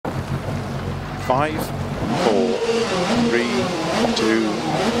5, 4, 3, 2,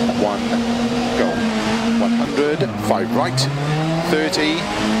 1, go. 100, 5 right, 30,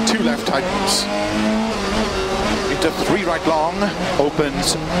 2 left tightens. Into 3 right long,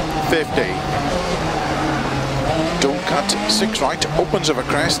 opens 50. Don't cut, 6 right, opens over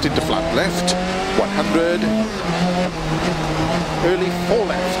crest into flat left, 100. Early 4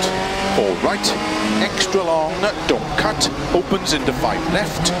 left, 4 right, extra long, don't cut, opens into 5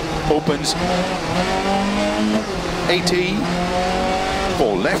 left, opens 80.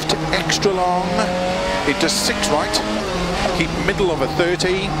 4 left, extra long, into 6 right, keep middle of a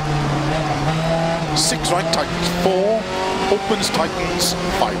 30, 6 right, tightens 4, opens, tightens,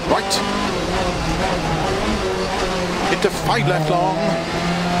 5 right, into 5 left long,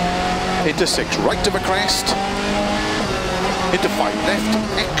 into 6 right of a crest, into 5 left,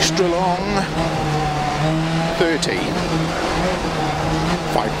 extra long, 30,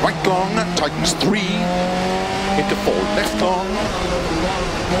 5 right long, tightens 3, into 4 left long,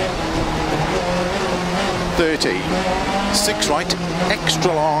 30, 6 right,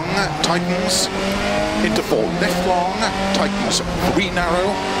 extra long, tightens, into 4 left long, tightens 3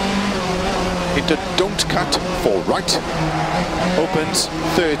 narrow, into don't cut, 4 right, opens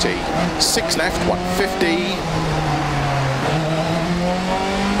 30, 6 left, 150,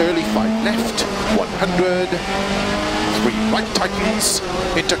 early 5 left, 100, 3 right tightens,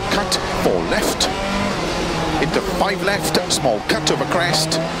 into cut, 4 left, into 5 left, small cut over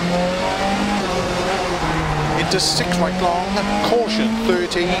crest, into 6 right long, caution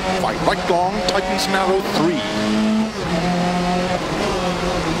 30, 5 right long, tightens narrow 3,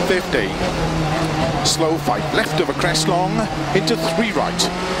 50, slow 5 left over crest long, into 3 right,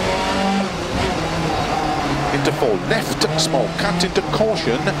 into 4 left, small cut into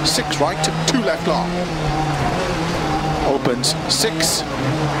caution, 6 right, 2 left long, opens 6,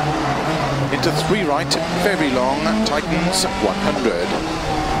 into 3 right, very long, tightens 100,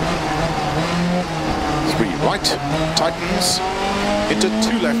 3 right, tightens, into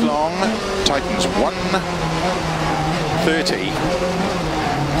 2 left long, tightens 1, 30,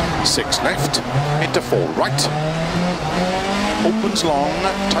 6 left, into 4 right, opens long,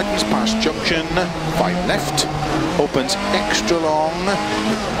 tightens past junction, 5 left, opens extra long,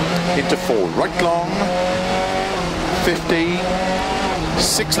 into 4 right long, 50,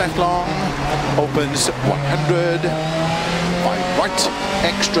 6 left long, opens 100, 5 right,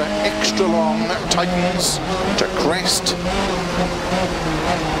 extra long, tightens to crest,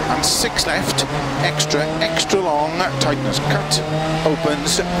 and 6 left, extra long, tightens cut,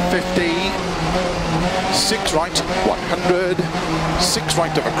 opens 50, 6 right, 100, 6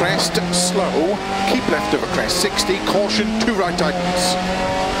 right of a crest, slow, keep left of a crest, 60, caution, 2 right tightens,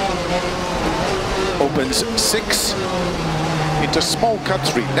 opens 6, into small cut,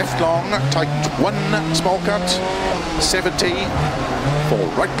 3 left long, tightens 1 small cut, 70, 4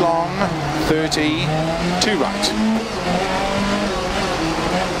 right long, 30, 2 right,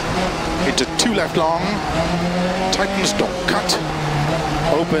 into 2 left long, tightens, don't cut,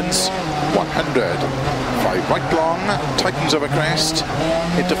 opens 100, 5 right long, tightens over crest,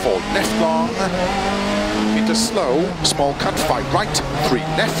 into 4 left long, into slow, small cut, 5 right, 3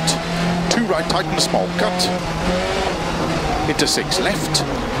 left, 2 right, tightens, small cut, into 6 left,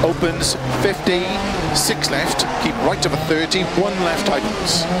 opens 50, 6 left, keep right of a 30, 1 left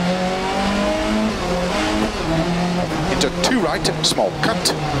tightens, into 2 right, small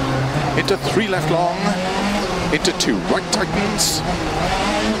cut, into 3 left long, into 2 right tightens,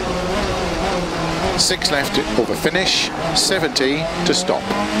 6 left over finish, 70 to stop.